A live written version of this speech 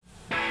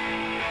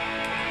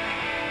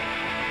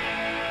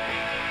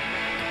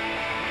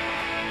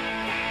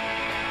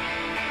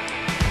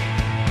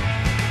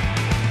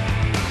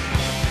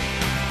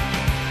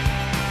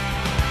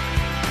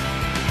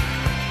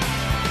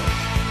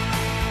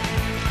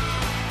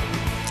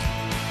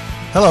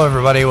Hello,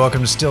 everybody.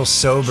 Welcome to Still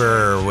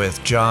Sober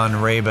with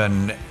John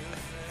Rabin.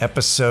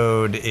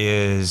 Episode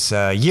is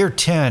year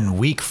 10,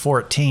 week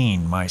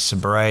 14, my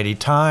sobriety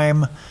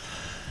time.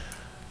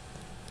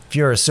 If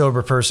you're a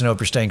sober person, hope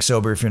you're staying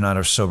sober. If you're not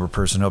a sober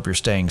person, hope you're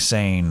staying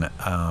sane.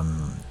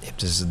 If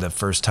this is the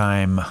first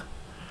time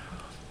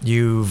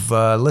you've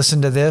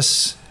listened to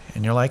this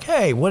and you're like,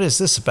 hey, what is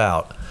this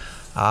about?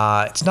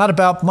 It's not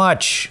about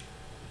much.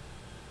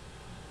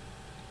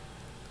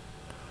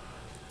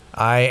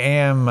 I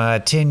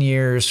am 10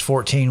 years,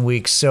 14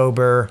 weeks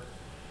sober.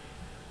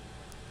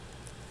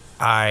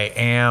 I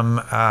am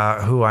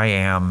who I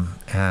am,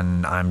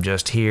 and I'm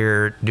just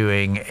here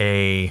doing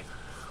a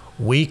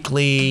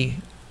weekly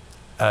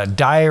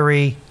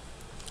diary,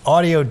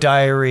 audio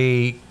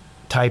diary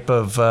type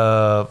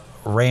of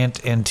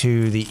rant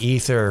into the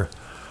ether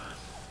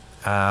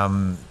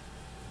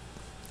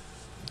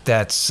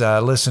that's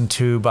listened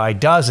to by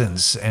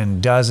dozens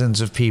and dozens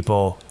of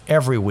people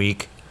every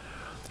week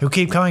who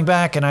keep coming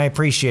back, and I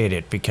appreciate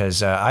it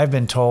because I've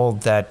been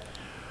told that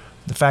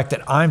the fact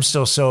that I'm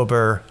still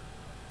sober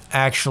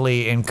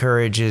actually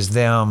encourages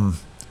them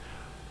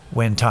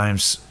when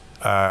times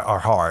are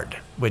hard,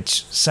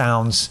 which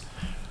sounds,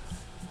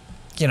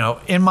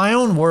 in my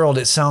own world,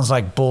 it sounds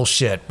like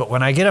bullshit. But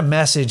when I get a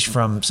message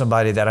from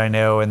somebody that I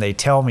know and they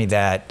tell me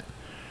that,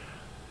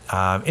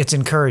 it's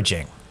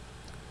encouraging.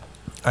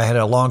 I had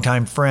a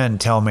longtime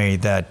friend tell me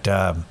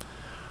that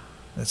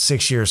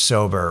 6 years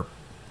sober,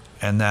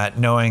 and that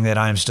knowing that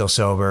I'm still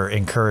sober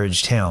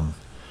encouraged him.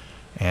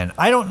 And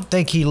I don't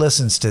think he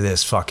listens to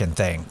this fucking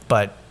thing,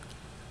 but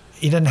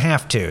he didn't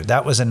have to.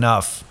 That was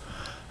enough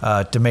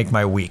to make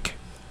my week.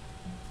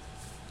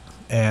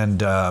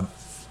 And a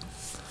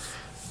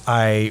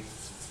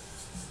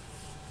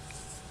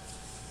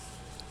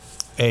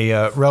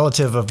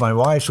relative of my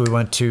wife's, we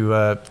went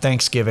to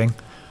Thanksgiving,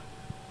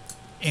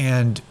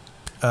 and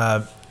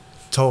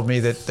told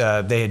me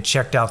that they had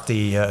checked out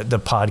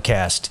the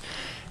podcast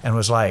and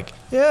was like,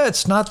 yeah,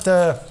 it's not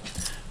it's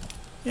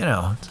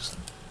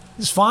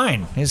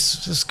fine.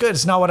 It's good.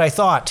 It's not what I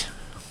thought.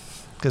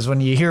 Because when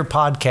you hear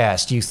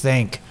podcast, you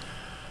think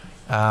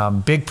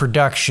big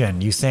production,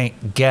 you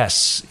think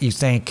guests, you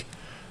think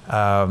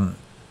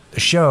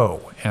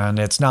show, and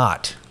it's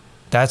not.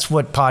 That's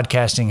what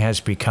podcasting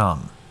has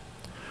become.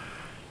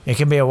 It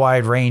can be a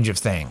wide range of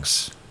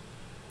things.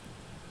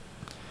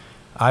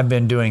 I've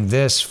been doing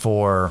this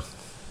for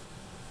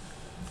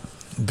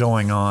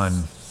going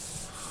on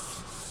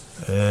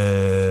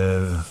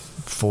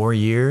 4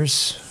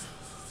 years.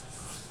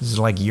 This is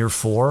like year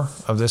 4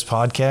 of this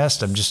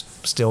podcast. I'm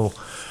just still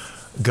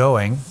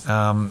going.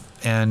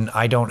 And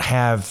I don't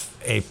have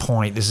a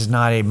point. This is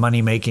not a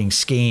money-making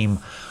scheme,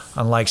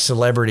 unlike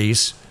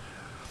celebrities.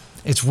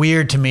 It's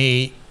weird to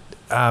me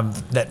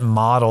that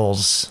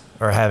models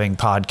are having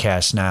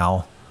podcasts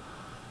now,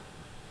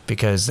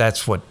 because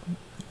that's what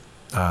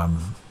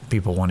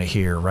people want to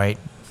hear, right?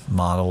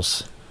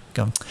 Models.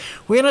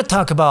 We're going to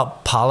talk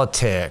about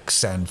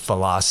politics and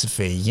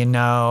philosophy, and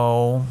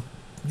all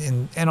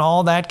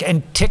that,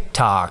 and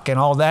TikTok and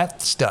all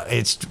that stuff.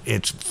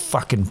 It's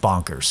fucking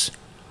bonkers.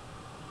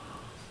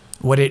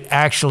 What it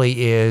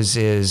actually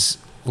is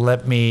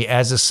let me,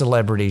 as a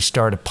celebrity,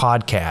 start a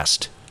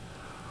podcast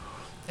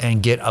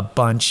and get a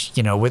bunch,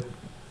 with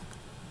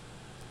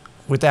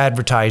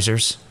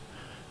advertisers,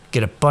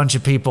 get a bunch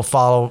of people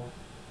follow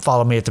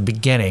me at the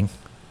beginning,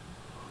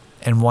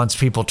 and once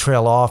people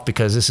trail off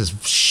because this is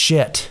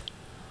shit,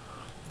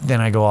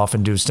 then I go off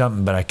and do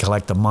something, but I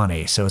collect the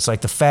money. So it's like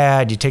the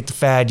fad. You take the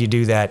fad, you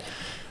do that.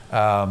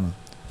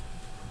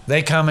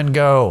 They come and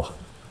go.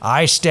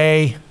 I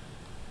stay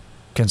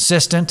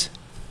consistent.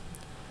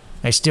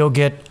 I still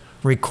get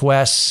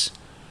requests,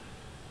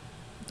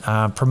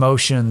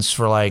 promotions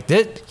for like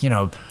that.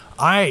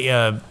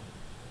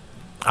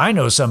 I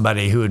know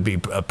somebody who would be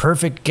a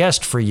perfect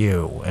guest for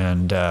you,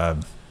 and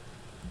I'm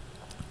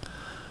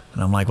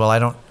like, well, I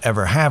don't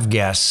ever have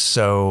guests,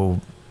 so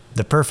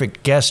the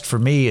perfect guest for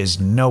me is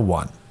no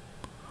one.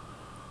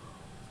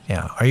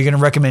 Yeah. Are you going to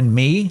recommend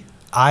me?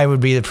 I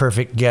would be the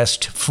perfect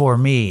guest for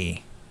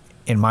me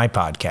in my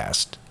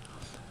podcast,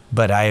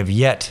 but I have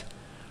yet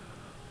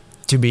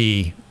to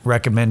be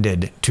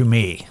recommended to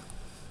me.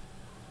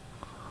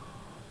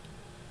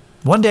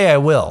 One day I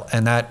will,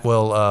 and that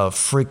will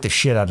freak the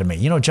shit out of me.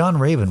 John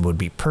Rabin would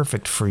be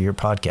perfect for your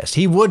podcast.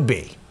 He would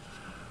be.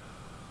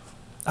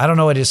 I don't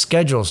know what his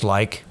schedule's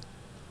like,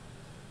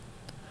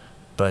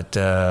 but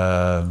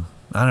I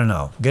don't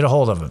know. Get a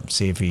hold of him.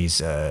 See if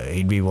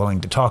he'd be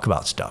willing to talk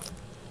about stuff.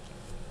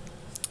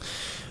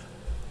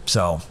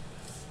 So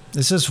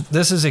this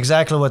is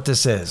exactly what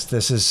this is.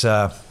 This is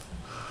I'm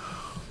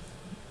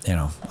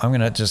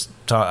gonna just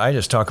talk. I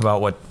just talk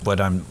about what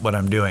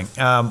I'm doing.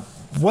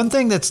 One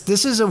thing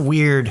this is a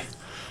weird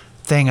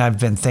thing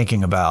I've been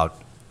thinking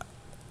about.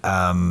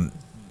 I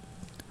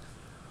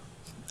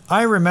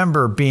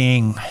remember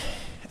being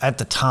at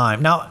the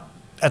time. Now,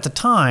 at the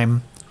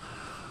time,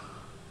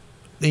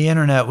 the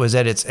internet was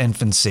at its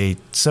infancy.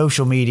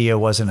 Social media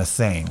wasn't a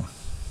thing.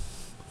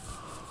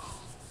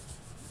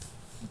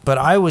 But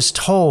I was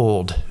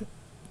told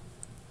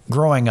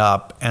growing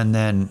up and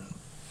then,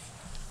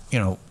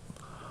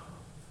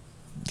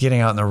 getting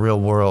out in the real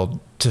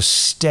world, to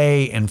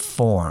stay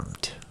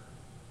informed.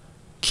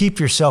 Keep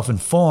yourself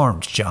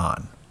informed,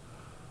 John,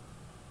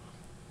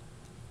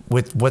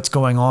 with what's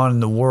going on in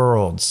the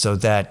world so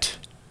that ...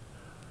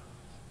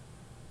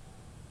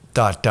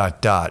 And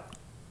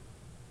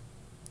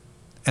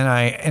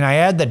I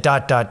add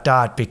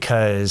the ...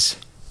 because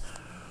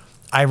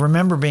I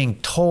remember being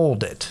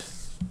told it.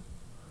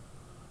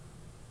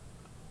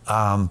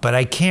 But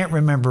I can't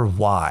remember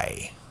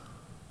why.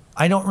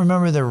 I don't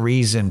remember the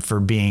reason for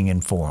being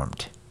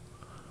informed.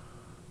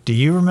 Do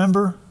you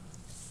remember?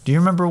 Do you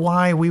remember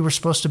why we were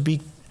supposed to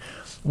be?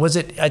 Was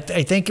it, I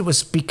think it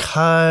was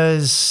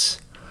because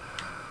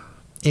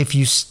if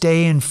you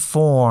stay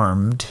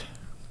informed,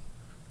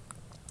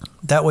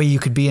 that way you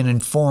could be an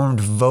informed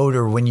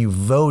voter when you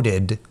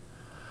voted,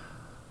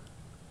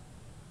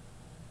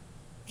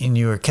 and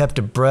you were kept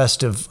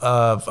abreast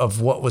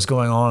of what was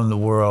going on in the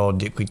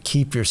world. You could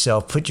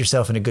put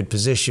yourself in a good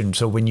position.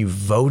 So when you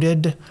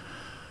voted,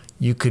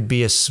 you could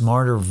be a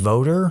smarter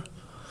voter,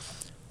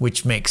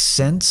 which makes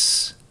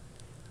sense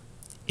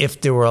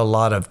if there were a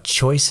lot of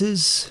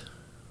choices.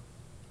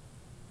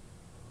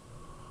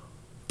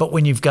 But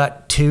when you've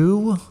got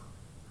two,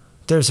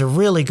 there's a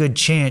really good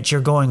chance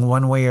you're going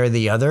one way or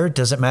the other. It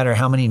doesn't matter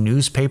how many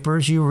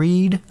newspapers you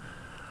read.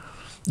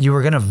 You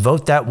were going to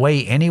vote that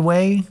way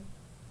anyway.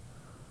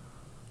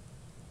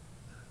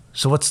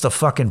 So what's the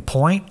fucking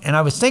point? And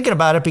I was thinking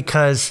about it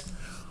because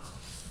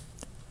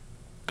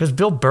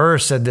Bill Burr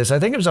said this. I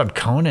think it was on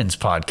Conan's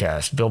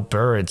podcast. Bill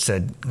Burr had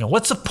said,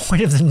 what's the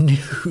point of the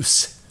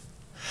news?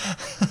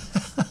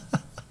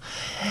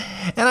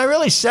 And I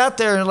really sat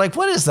there and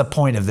what is the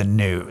point of the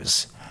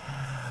news?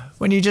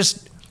 When you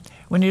just,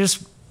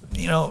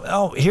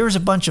 here's a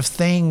bunch of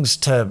things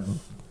to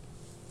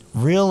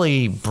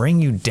really bring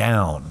you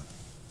down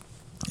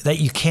that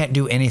you can't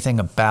do anything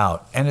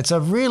about. And it's a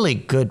really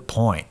good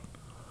point.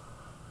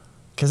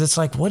 Because it's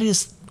what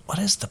is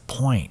the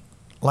point?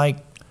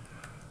 Like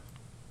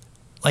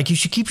you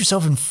should keep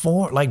yourself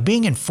informed.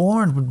 Being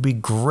informed would be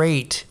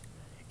great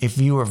if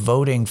you were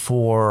voting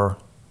for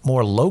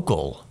more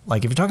local.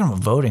 If you're talking about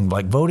voting,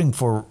 voting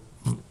for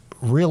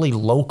really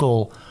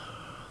local,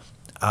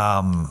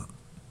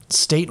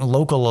 state and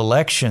local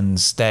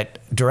elections that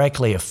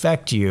directly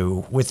affect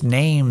you with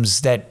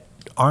names that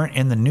aren't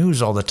in the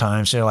news all the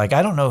time. So you're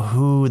I don't know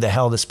who the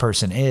hell this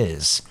person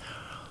is.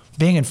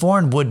 Being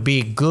informed would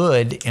be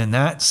good in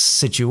that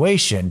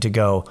situation to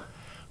go,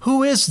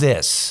 who is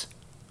this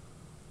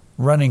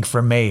running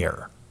for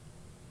mayor?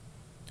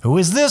 Who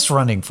is this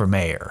running for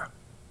mayor?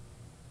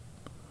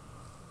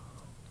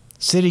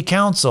 City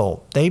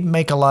council, they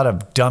make a lot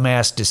of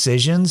dumbass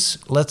decisions.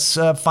 Let's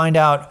find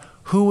out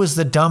who was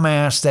the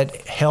dumbass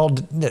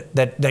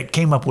that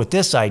came up with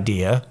this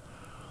idea.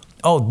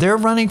 Oh, they're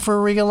running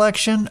for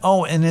re-election?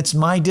 Oh, and it's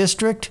my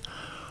district?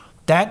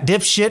 That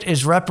dipshit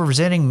is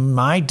representing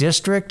my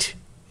district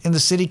in the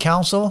city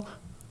council?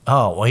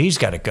 Oh, well, he's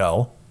got to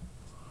go.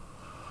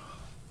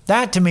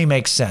 That to me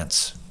makes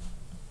sense.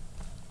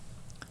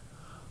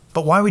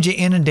 But why would you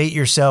inundate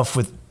yourself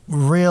with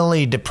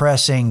really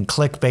depressing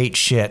clickbait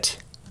shit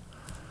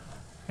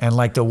and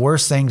the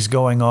worst things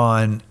going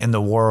on in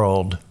the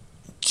world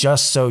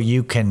just so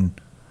you can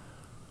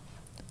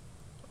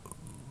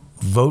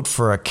vote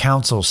for a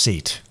council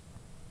seat?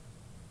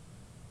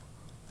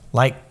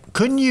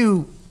 Couldn't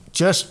you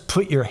just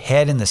put your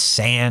head in the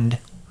sand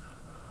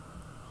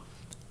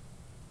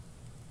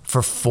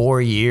for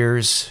 4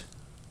 years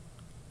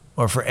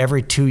or for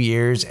every 2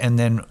 years and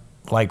then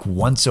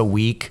once a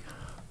week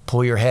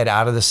pull your head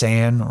out of the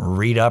sand,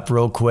 read up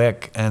real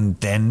quick, and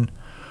then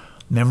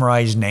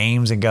memorize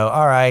names and go,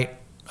 all right,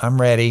 I'm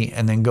ready,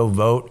 and then go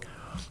vote?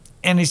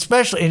 And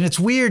it's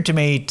weird to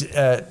me,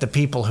 the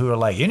people who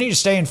are you need to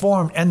stay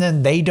informed, and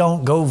then they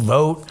don't go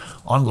vote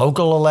on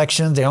local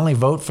elections. They only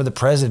vote for the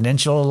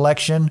presidential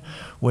election,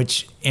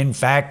 which in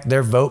fact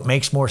their vote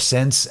makes more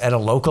sense at a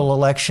local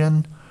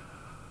election.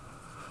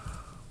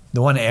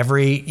 The one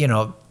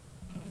the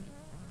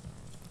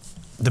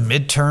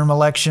midterm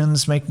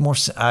elections make more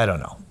sense. I don't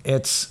know.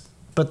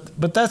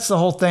 But that's the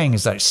whole thing,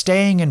 is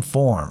staying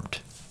informed.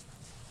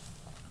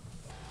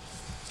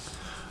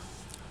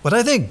 What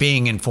I think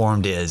being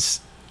informed is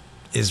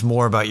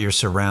more about your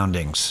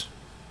surroundings,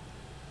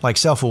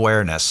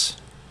 self-awareness,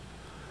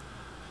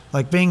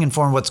 being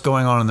informed what's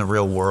going on in the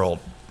real world.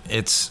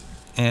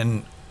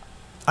 And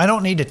I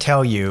don't need to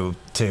tell you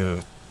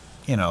to,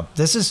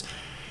 this is,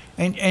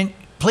 and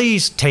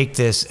please take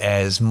this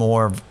as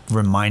more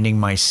reminding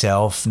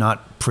myself,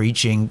 not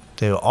preaching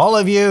to all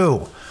of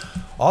you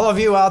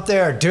out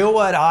there. Do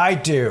what I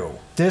do.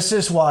 This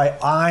is why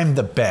I'm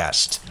the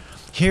best.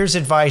 Here's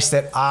advice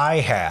that I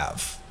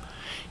have.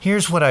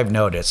 Here's what I've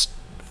noticed,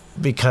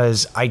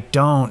 because I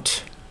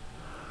don't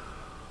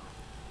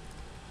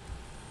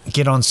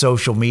get on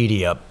social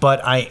media,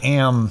 but I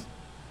am,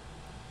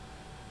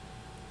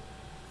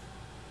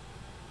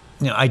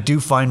 I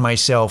do find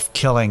myself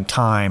killing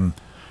time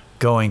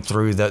going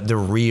through the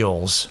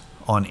reels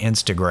on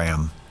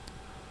Instagram.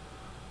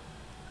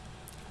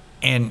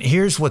 And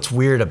here's what's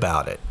weird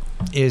about it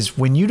is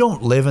when you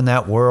don't live in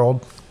that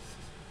world,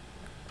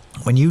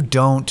 when you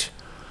don't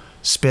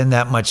spend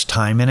that much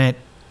time in it,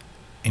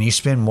 and you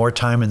spend more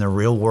time in the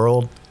real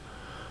world,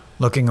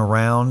 looking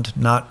around,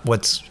 not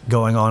what's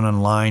going on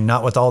online,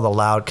 not with all the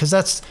loud, because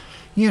that's,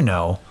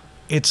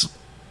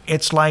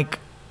 it's like,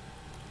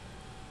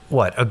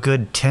 what, a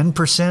good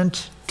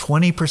 10%,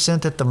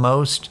 20% at the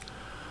most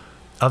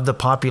of the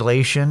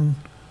population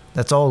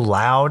that's all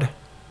loud.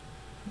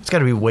 It's got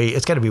to be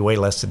way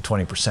less than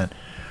 20%.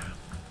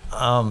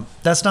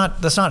 That's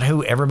not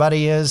who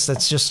everybody is.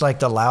 That's just like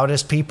the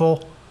loudest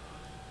people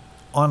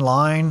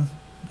online,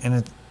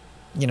 and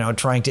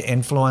trying to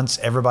influence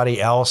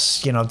everybody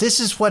else. This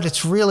is what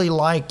it's really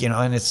like.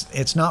 And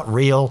it's not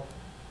real.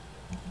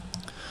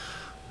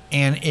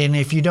 And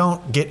if you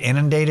don't get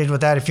inundated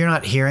with that, if you're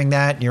not hearing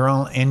that,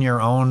 you're in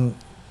your own,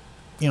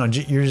 you're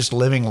just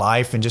living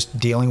life and just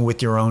dealing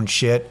with your own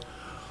shit.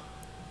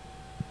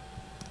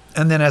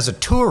 And then as a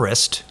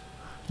tourist,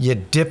 you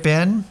dip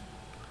in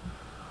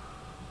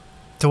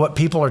to what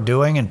people are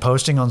doing and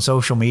posting on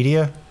social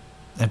media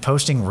and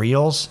posting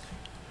reels.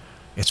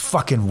 It's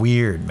fucking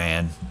weird,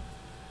 man.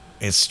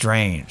 It's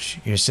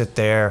strange. You sit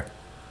there.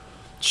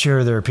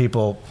 Sure, there are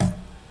people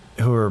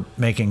who are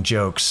making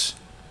jokes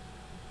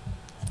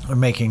or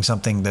making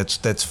something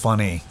that's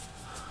funny.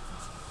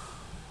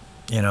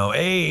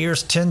 Hey,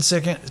 here's 10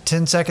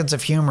 seconds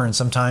of humor, and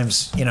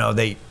sometimes,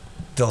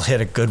 they'll hit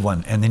a good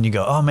one, and then you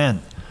go, oh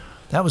man,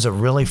 that was a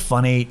really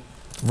funny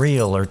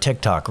reel or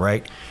TikTok,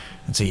 right?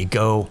 And so you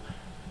go,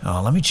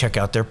 let me check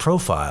out their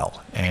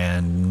profile,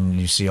 and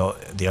you see all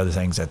the other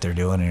things that they're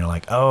doing, and you're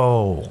like,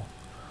 oh,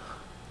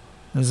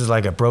 this is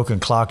like a broken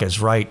clock is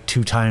right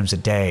 2 times a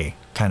day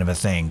kind of a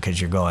thing, because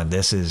you're going,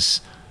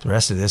 the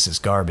rest of this is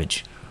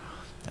garbage.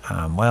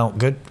 Well,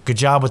 good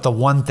job with the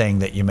one thing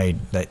that you made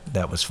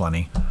that was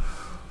funny.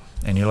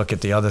 And you look at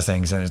the other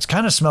things, and it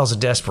kind of smells of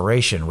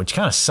desperation, which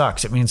kind of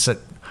sucks. It means that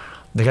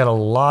they got a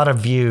lot of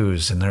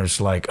views, and there's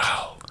like,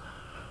 oh,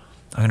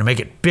 I'm going to make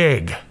it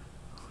big.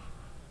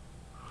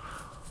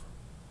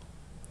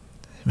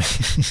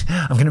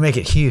 I'm going to make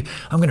it huge.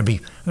 I'm going to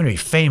be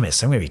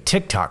famous. I'm going to be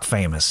TikTok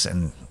famous.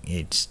 And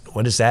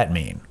what does that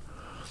mean?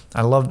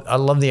 I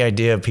love the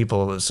idea of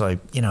people. It's like,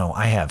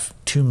 I have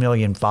 2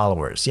 million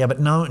followers. Yeah, but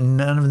none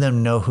of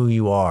them know who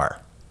you are.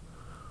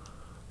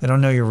 They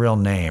don't know your real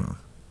name.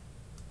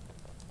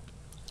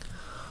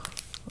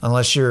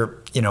 Unless you're,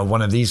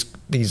 one of these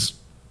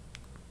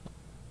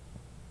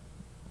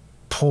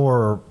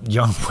poor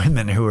young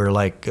women who are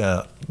like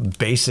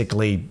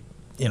basically,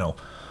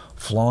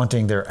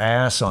 flaunting their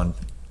ass online.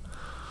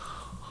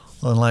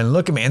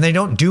 Look at me. And they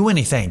don't do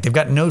anything. They've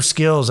got no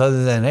skills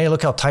other than, hey,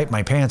 look how tight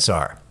my pants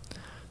are.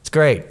 It's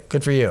great.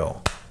 Good for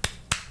you.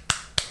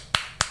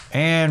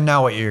 And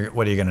now what are you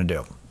going to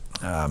do?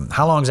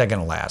 How long is that going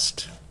to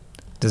last?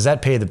 Does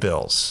that pay the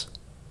bills?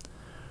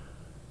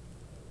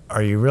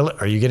 Are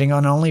you getting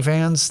on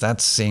OnlyFans? That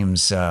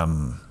seems,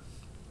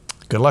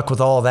 good luck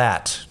with all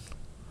that.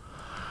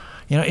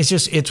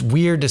 It's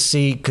weird to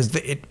see, because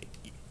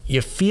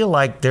you feel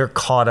like they're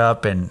caught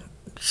up in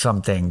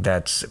something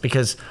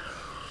because,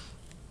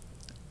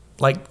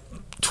 like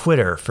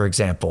Twitter, for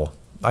example,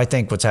 I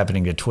think what's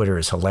happening to Twitter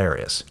is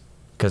hilarious,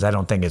 because I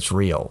don't think it's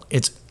real.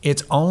 It's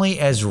only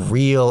as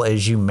real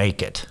as you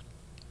make it.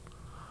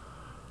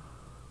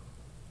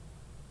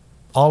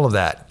 All of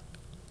that.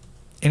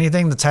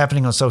 Anything that's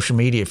happening on social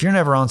media, if you're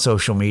never on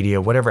social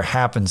media, whatever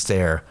happens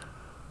there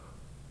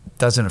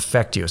doesn't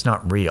affect you. It's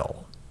not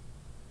real.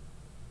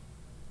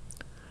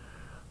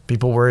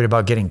 People worried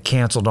about getting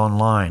canceled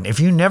online. If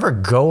you never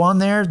go on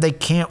there, they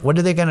can't. What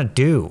are they going to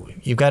do?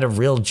 You've got a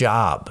real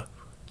job.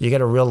 You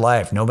got a real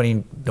life.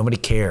 Nobody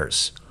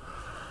cares.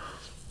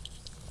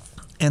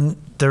 And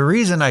the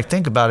reason I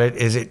think about it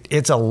is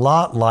it's a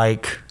lot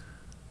like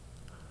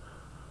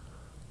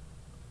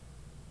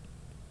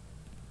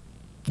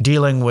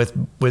dealing with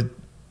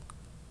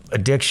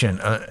addiction,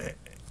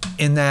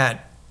 in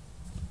that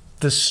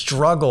the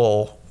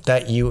struggle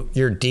that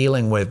you're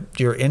dealing with,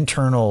 your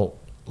internal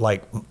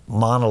like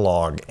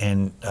monologue,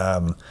 and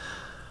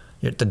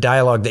the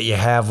dialogue that you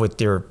have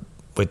with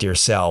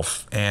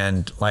yourself,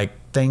 and like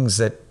things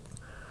that,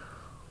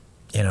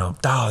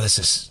 this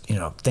is,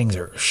 things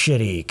are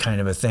shitty kind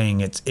of a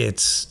thing.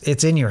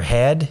 It's in your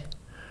head.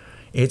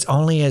 It's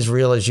only as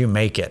real as you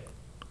make it.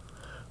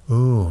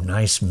 Ooh,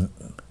 nice.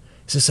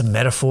 Is this a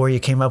metaphor you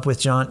came up with,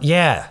 John?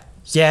 Yeah,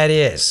 it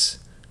is.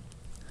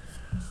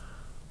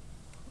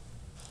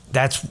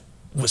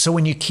 So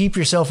when you keep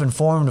yourself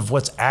informed of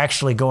what's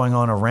actually going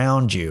on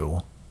around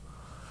you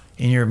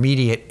in your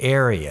immediate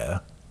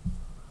area,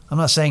 I'm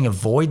not saying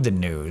avoid the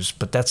news,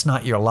 but that's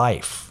not your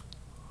life.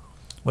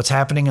 What's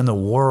happening in the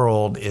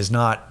world is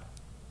not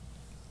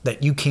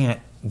that you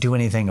can't do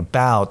anything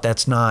about.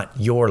 That's not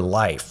your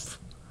life,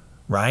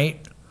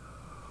 right?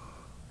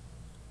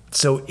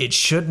 So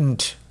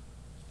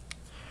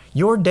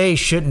your day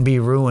shouldn't be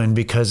ruined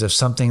because of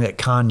something that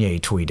Kanye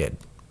tweeted.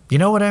 You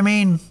know what I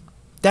mean?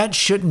 That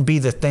shouldn't be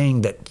the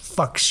thing that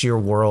fucks your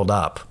world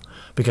up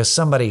because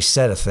somebody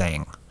said a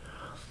thing.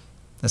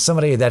 As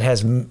somebody that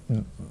has,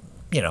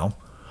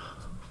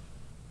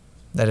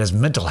 that has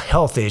mental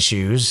health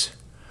issues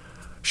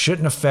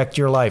shouldn't affect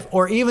your life.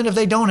 Or even if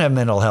they don't have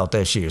mental health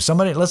issues.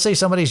 Let's say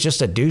somebody's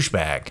just a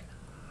douchebag.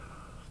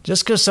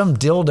 Just because some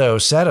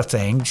dildo said a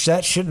thing,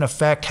 that shouldn't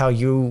affect how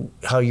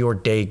your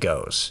day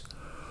goes.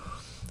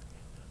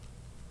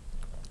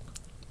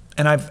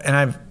 And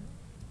I've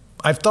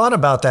thought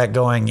about that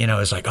going,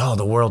 it's like, oh,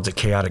 the world's a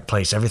chaotic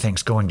place.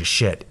 Everything's going to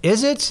shit.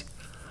 Is it?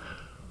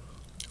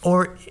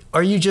 Or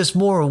are you just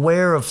more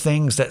aware of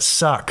things that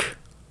suck?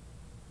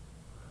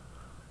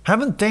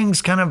 Haven't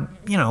things kind of,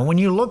 when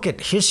you look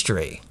at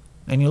history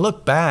and you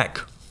look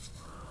back,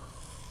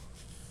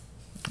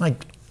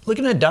 like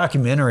looking at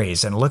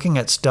documentaries and looking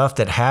at stuff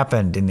that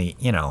happened in the,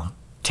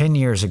 10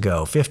 years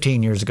ago,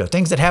 15 years ago,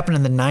 things that happened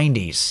in the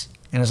 90s.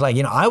 And it's like,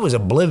 I was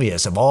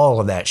oblivious of all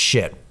of that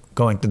shit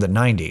going through the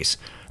 90s.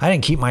 I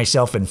didn't keep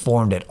myself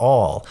informed at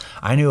all.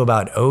 I knew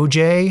about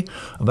OJ,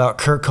 about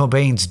Kurt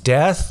Cobain's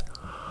death,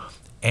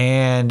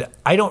 and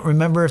I don't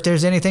remember if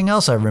there's anything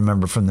else I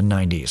remember from the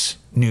 90s,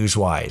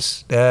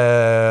 news-wise. Monica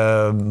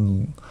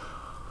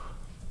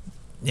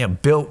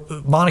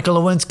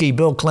Lewinsky,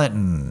 Bill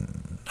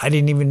Clinton. I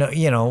didn't even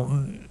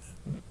know,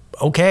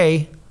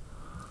 okay.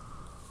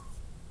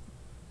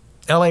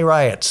 LA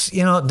riots.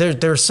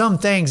 There's some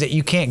things that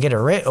you can't get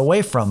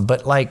away from,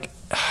 but like,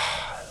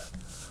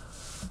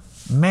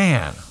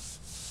 man,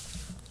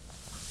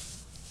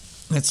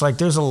 it's like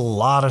there's a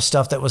lot of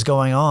stuff that was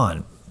going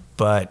on,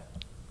 but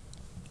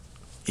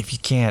if you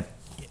can't,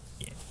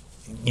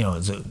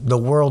 the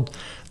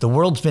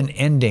world's been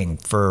ending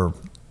for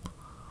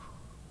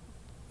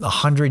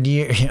 100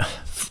 years.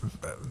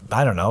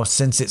 I don't know,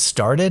 since it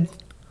started.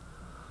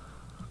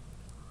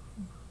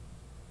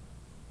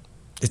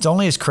 It's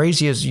only as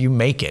crazy as you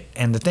make it.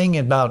 And the thing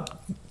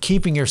about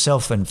keeping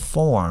yourself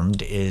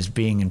informed is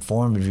being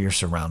informed of your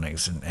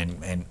surroundings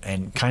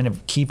and kind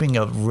of keeping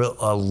a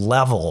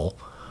level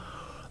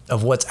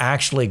of what's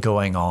actually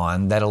going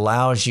on that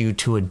allows you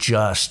to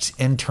adjust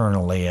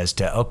internally as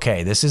to,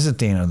 okay, this isn't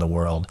the end of the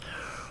world.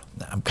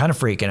 I'm kind of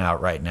freaking out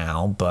right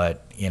now,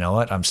 but you know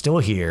what? I'm still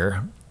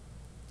here.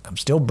 I'm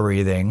still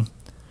breathing.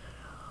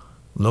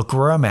 Look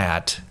where I'm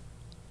at.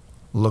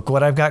 Look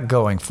what I've got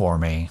going for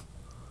me.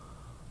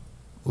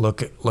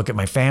 Look at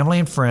my family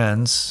and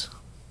friends.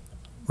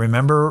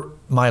 Remember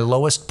my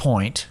lowest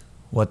point,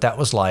 what that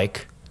was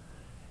like,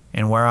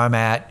 and where I'm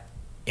at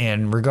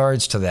in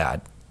regards to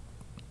that.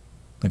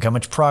 Look how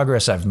much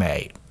progress I've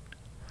made.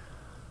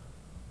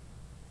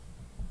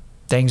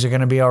 Things are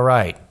going to be all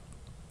right.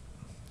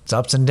 It's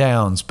ups and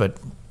downs, but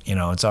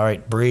it's all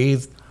right.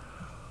 Breathe.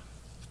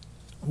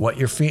 What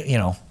you're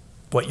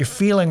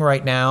feeling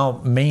right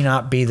now may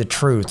not be the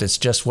truth. It's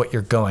just what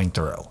you're going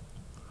through.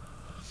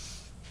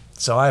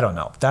 So I don't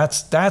know.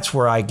 That's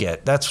where I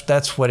get.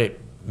 That's what it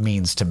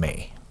means to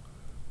me.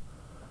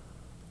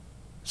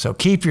 So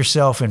keep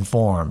yourself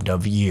informed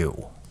of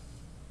you.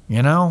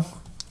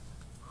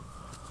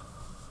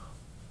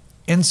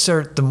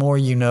 Insert the more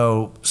you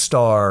know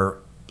star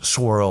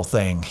swirl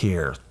thing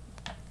here.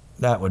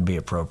 That would be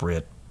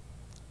appropriate.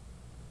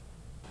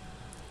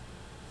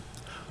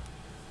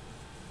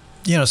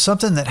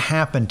 Something that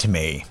happened to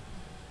me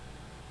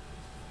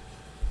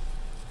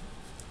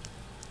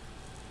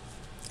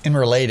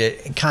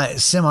kind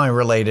of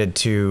semi-related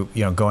to,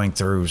 going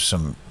through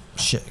some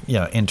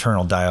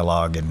internal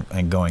dialogue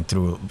and going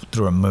through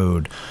a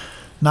mood.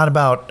 Not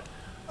about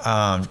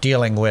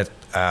dealing with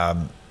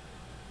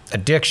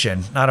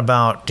addiction, not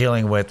about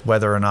dealing with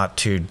whether or not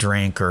to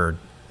drink or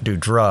do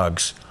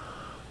drugs,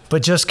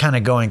 but just kind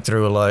of going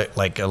through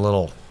like a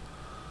little,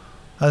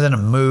 I was in a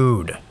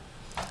mood.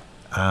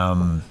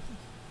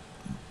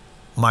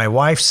 My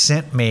wife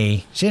she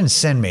didn't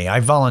send me, I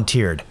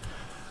volunteered.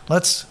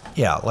 Let's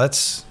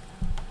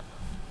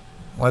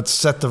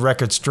set the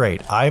record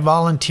straight. I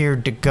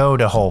volunteered to go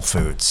to Whole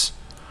Foods.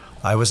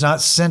 I was not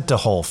sent to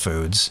Whole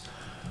Foods.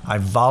 I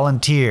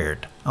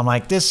volunteered. I'm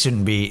like, this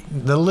shouldn't be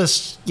the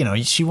list.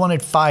 She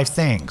wanted 5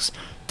 things.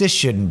 This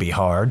shouldn't be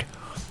hard.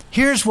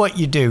 Here's what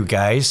you do,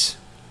 guys.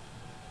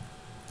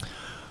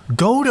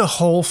 Go to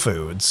Whole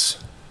Foods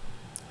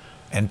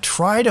and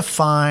try to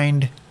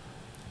find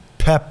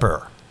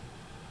pepper.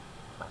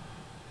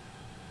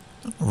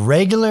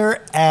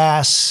 Regular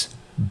ass,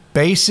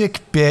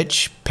 basic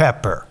bitch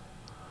pepper.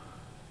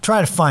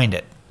 Try to find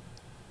it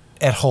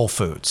at Whole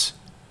Foods.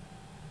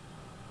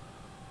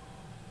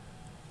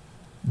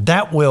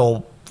 That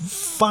will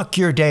fuck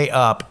your day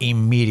up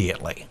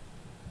immediately.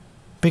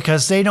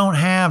 Because they don't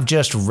have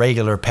just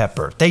regular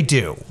pepper. They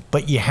do,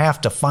 but you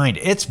have to find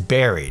it. It's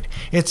buried.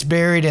 It's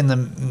buried in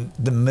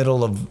the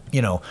middle of,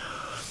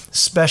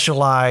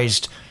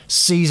 specialized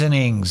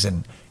seasonings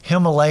and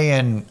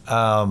Himalayan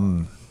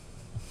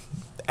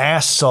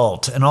ass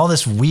salt and all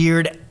this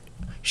weird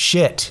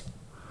shit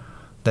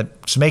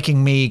that's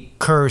making me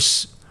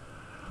curse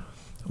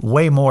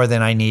way more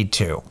than I need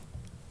to.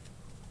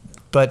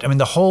 But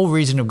the whole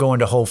reason of going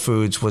to Whole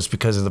Foods was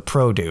because of the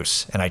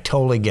produce, and I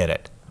totally get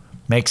it.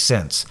 Makes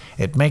sense.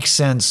 It makes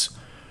sense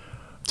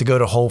to go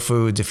to Whole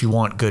Foods if you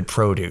want good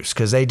produce,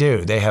 because they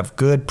do. They have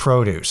good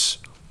produce.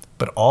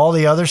 But all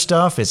the other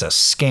stuff is a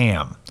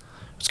scam.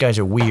 Those guys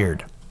are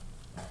weird.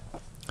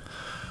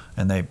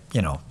 And they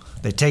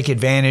take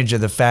advantage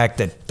of the fact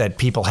that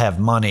people have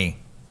money.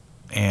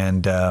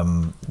 And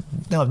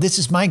no, this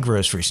is my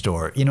grocery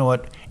store. You know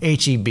what?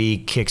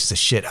 H-E-B kicks the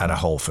shit out of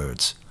Whole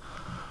Foods.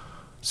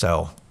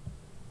 So,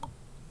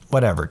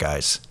 whatever,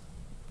 guys.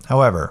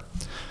 However,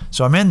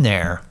 so I'm in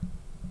there,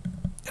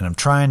 and I'm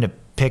trying to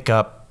pick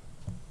up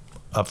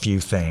a few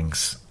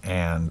things,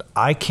 and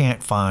I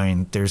can't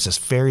find, there's this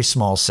very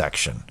small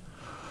section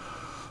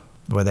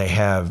where they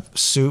have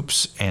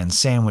soups and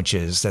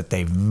sandwiches that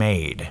they've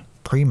made,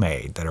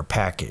 pre-made, that are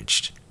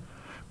packaged,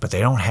 but they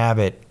don't have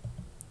it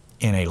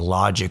in a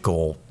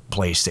logical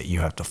place that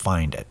you have to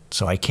find it.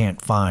 So I can't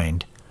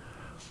find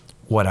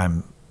what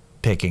I'm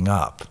picking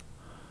up.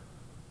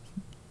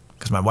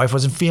 Because my wife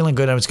wasn't feeling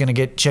good, I was going to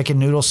get chicken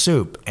noodle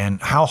soup. And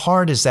how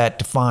hard is that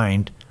to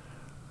find?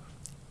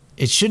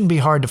 It shouldn't be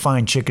hard to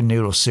find chicken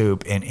noodle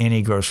soup in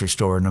any grocery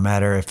store, no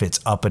matter if it's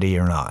uppity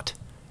or not.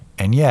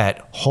 And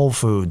yet, Whole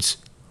Foods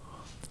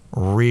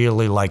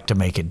really like to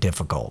make it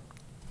difficult,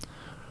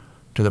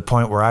 to the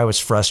point where I was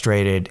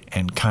frustrated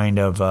and kind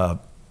of an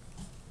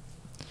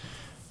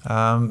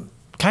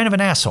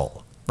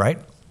asshole, right?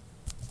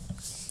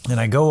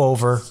 And I go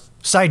over.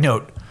 Side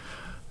note,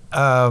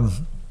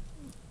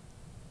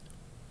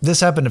 this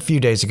happened a few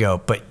days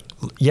ago, but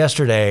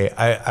yesterday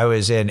I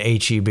was in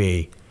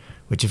H-E-B,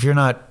 which if you're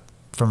not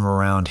from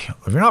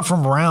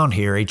around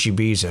here,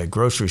 H-E-B is a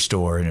grocery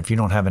store, and if you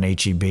don't have an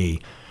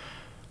H-E-B,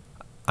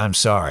 I'm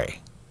sorry.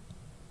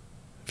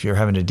 If you're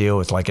having to deal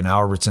with like an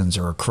Albertsons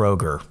or a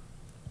Kroger,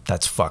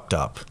 that's fucked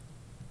up.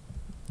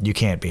 You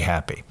can't be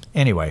happy.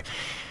 Anyway,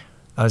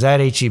 I was at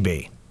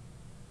H-E-B,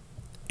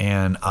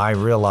 and I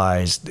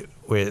realized it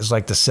was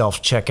like the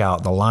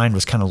self-checkout. The line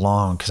was kind of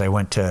long because I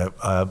went to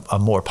a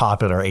more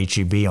popular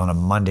H-E-B on a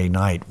Monday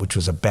night, which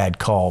was a bad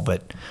call,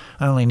 but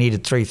I only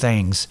needed 3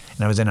 things,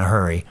 and I was in a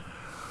hurry.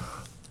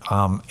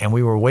 And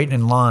we were waiting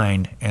in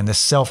line, and the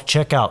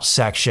self-checkout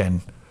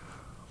section,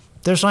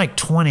 there's like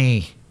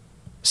 20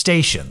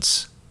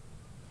 stations,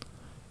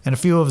 and a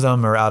few of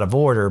them are out of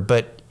order,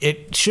 but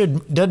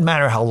doesn't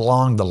matter how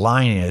long the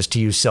line is to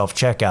use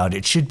self-checkout.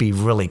 It should be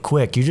really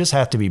quick. You just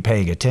have to be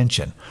paying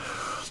attention.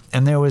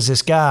 And there was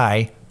this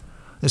guy,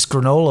 this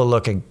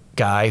granola-looking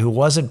guy who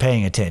wasn't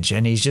paying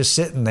attention. He's just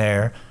sitting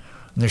there,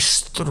 and there's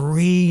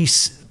three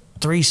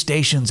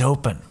stations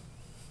open.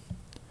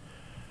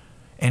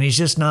 And he's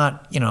just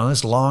not,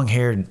 this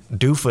long-haired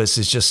doofus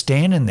is just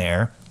standing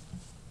there.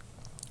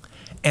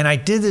 And I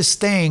did this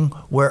thing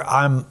where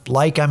I'm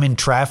in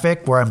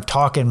traffic, where I'm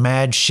talking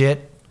mad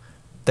shit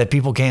that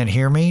people can't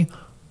hear me,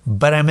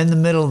 but I'm in the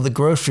middle of the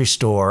grocery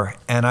store,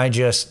 and I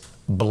just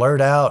blurt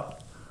out,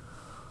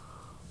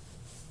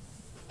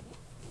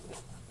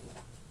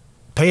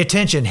 "Pay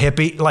attention,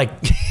 hippie." Like,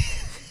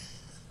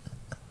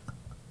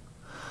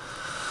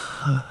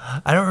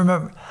 I don't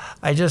remember.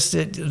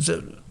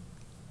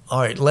 All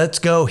right, let's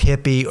go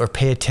hippie, or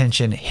pay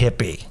attention,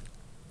 hippie.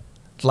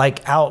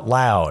 Like, out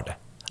loud.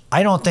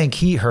 I don't think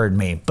he heard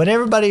me, but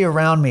everybody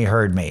around me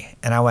heard me.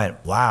 And I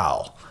went,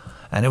 wow.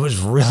 And it was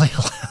really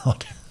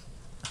loud.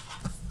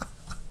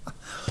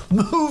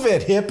 Move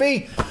it,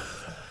 hippie.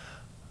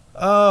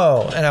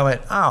 Oh, and I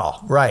went, oh,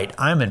 right,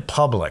 I'm in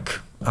public.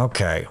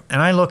 Okay.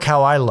 And I look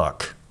how I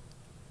look.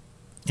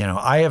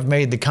 I have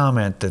made the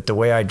comment that the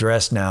way I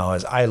dress now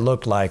is I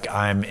look like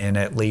I'm in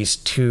at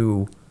least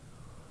 2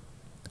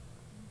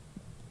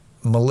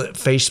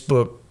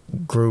 Facebook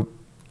group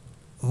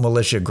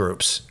militia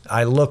groups.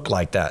 I look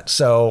like that.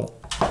 So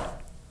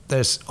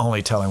there's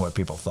only telling what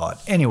people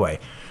thought. Anyway,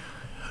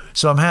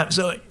 so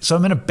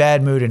I'm in a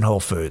bad mood in Whole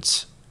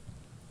Foods.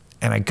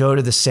 And I go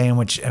to the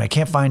sandwich, and I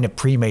can't find the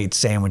pre-made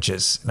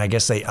sandwiches. And I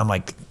guess I'm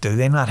like, do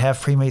they not have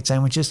pre-made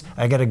sandwiches?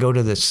 I got to go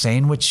to the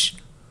sandwich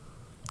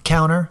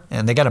counter,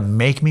 and they got to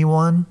make me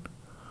one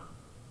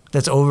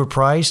that's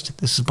overpriced.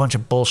 This is a bunch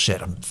of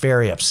bullshit. I'm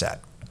very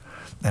upset.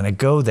 And I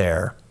go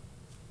there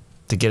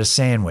to get a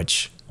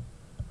sandwich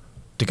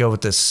to go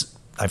with this.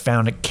 I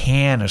found a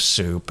can of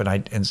soup,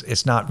 and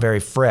it's not very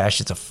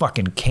fresh. It's a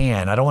fucking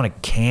can. I don't want a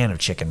can of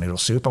chicken noodle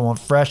soup. I want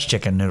fresh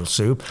chicken noodle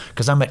soup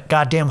because I'm at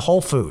goddamn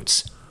Whole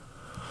Foods.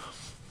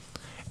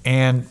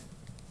 And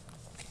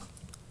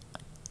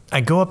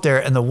I go up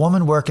there, and the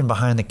woman working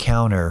behind the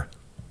counter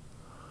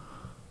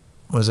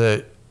was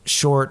a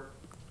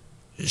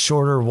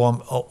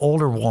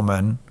older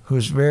woman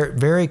who's very,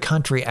 very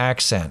country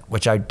accent,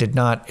 which I did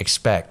not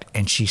expect.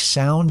 And she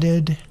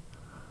sounded,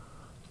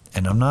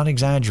 and I'm not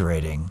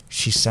exaggerating,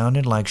 she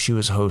sounded like she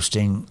was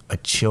hosting a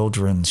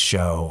children's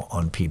show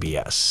on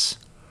PBS.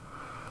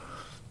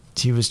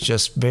 She was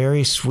just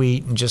very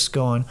sweet and just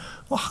going,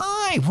 well,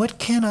 hi, what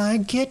can I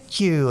get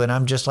you? And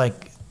I'm just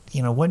like,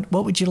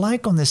 what would you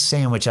like on this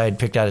sandwich? I had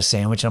picked out a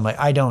sandwich. I'm like,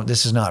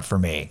 this is not for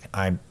me.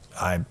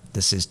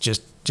 This is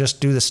just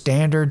do the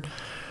standard.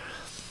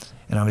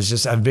 And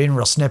I've been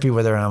real snippy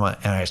with her, and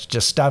I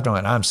just stopped and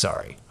went, I'm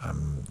sorry.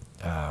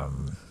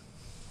 I'm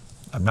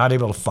not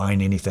able to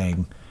find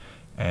anything.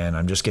 And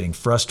I'm just getting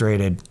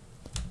frustrated.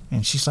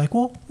 And she's like,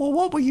 well,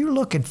 what were you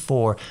looking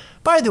for?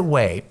 By the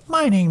way,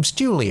 my name's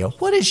Julia.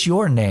 What is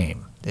your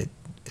name?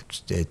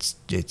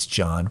 It's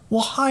John.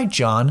 Well, hi,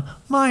 John.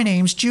 My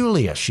name's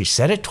Julia. She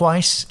said it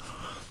twice,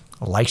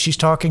 like she's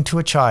talking to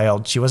a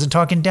child. She wasn't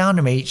talking down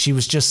to me. She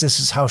was just, this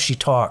is how she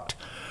talked.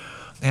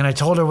 And I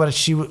told her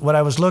what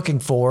I was looking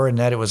for and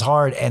that it was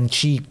hard. And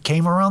she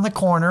came around the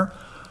corner,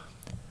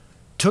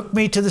 took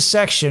me to the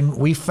section.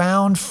 We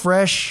found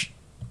fresh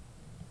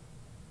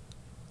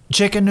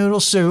chicken noodle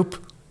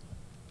soup.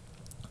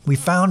 We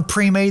found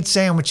pre-made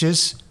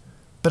sandwiches,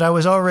 but she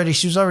was already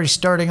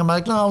starting. I'm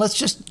like, no, let's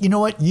just, you know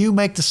what? You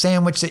make the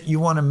sandwich that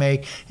you want to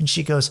make. And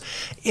she goes,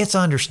 it's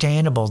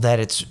understandable that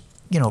it's,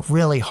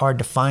 really hard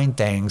to find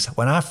things.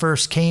 When I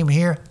first came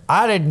here,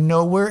 I didn't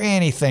know where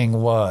anything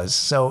was.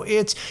 So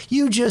if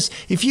you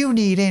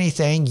need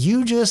anything,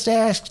 you just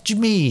ask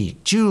me,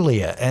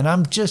 Julia. And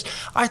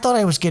I thought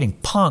I was getting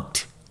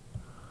punked.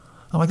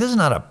 I'm like, this is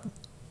not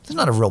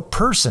a real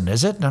person,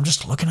 is it? And I'm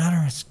just looking at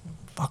her. It's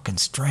fucking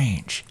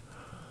strange.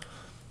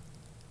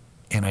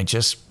 And I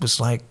just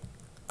was like,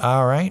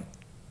 all right,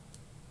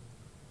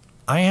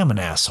 I am an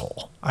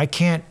asshole.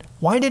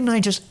 Why didn't I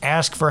just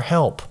ask for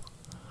help?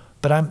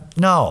 But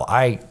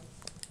I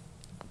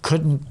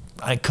couldn't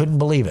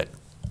believe it.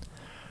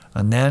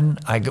 And then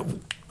I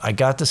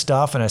got the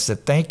stuff and I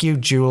said, thank you,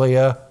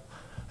 Julia.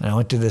 And I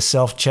went to the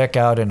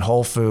self-checkout in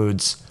Whole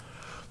Foods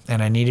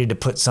and I needed to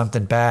put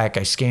something back.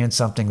 I scanned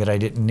something that I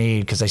didn't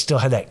need because I still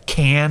had that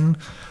can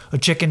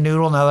of chicken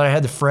noodle now that I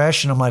had the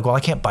fresh. And I'm like, well,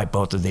 I can't buy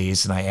both of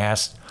these. And I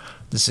asked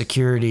the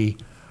security,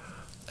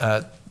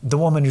 the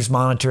woman who's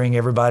monitoring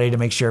everybody to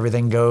make sure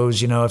everything goes,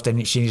 she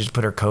needs to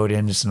put her code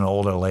in. It's an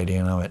older lady.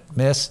 And I went,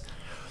 Miss,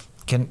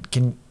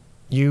 can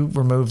you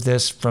remove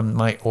this from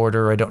my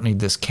order? I don't need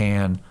this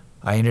can.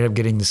 I ended up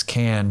getting this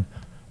can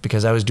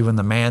because I was doing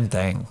the man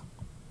thing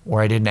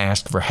where I didn't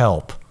ask for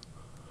help.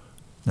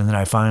 And then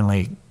I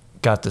finally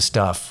got the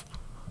stuff.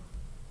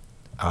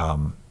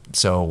 And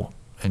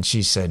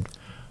she said,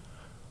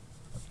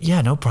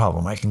 yeah, no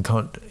problem. I can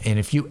come. And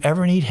if you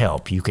ever need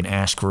help, you can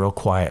ask real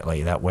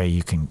quietly. That way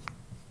you can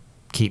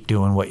keep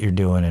doing what you're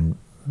doing and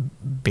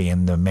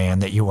being the man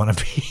that you want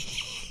to be.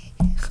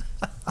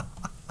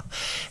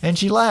 And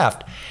she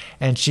laughed.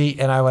 And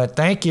I went,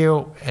 thank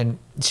you. And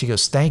she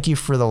goes, thank you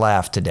for the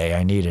laugh today.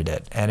 I needed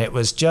it. And it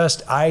was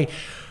just,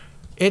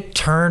 it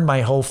turned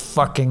my whole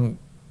fucking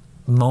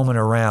moment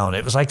around.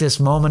 It was like this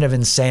moment of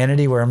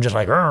insanity where I'm just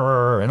like,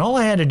 and all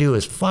I had to do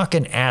was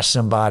fucking ask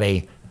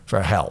somebody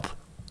for help.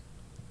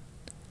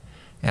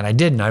 And I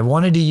didn't. I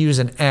wanted to use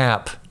an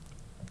app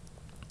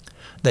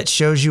that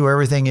shows you where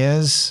everything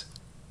is.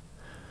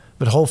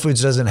 But Whole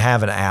Foods doesn't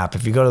have an app.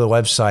 If you go to the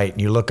website and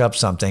you look up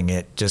something,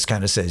 it just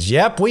kind of says,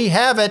 yep, we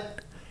have it.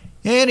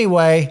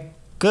 Anyway,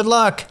 good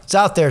luck. It's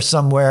out there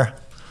somewhere.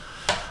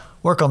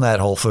 Work on that,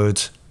 Whole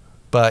Foods.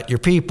 But your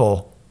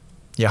people,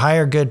 you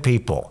hire good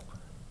people.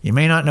 You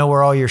may not know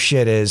where all your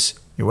shit is.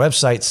 Your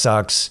website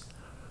sucks.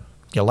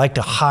 You like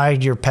to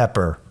hide your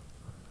pepper.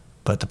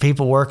 But the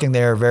people working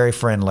there are very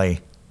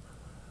friendly.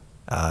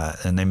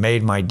 And they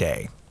made my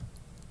day.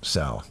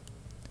 So,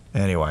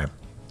 anyway,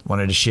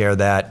 wanted to share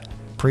that.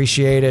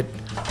 Appreciate it.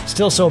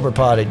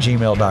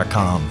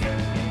 StillSoberPod@gmail.com.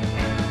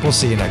 We'll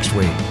see you next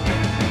week.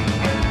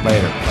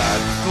 Later.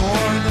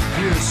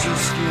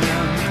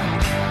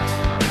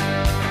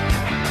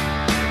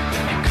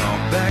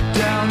 Come back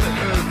down to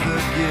earth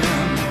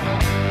again.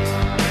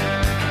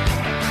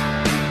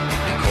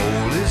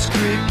 Cold is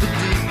creeping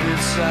deep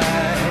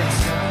inside.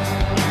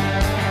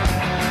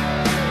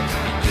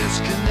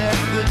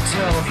 Disconnect the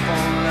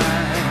telephone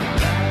line.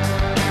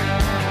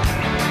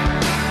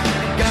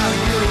 Gotta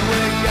get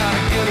away, gotta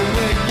get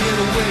away, get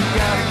away,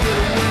 gotta get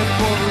away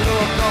for the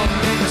Lord, don't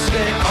make me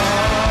stay on.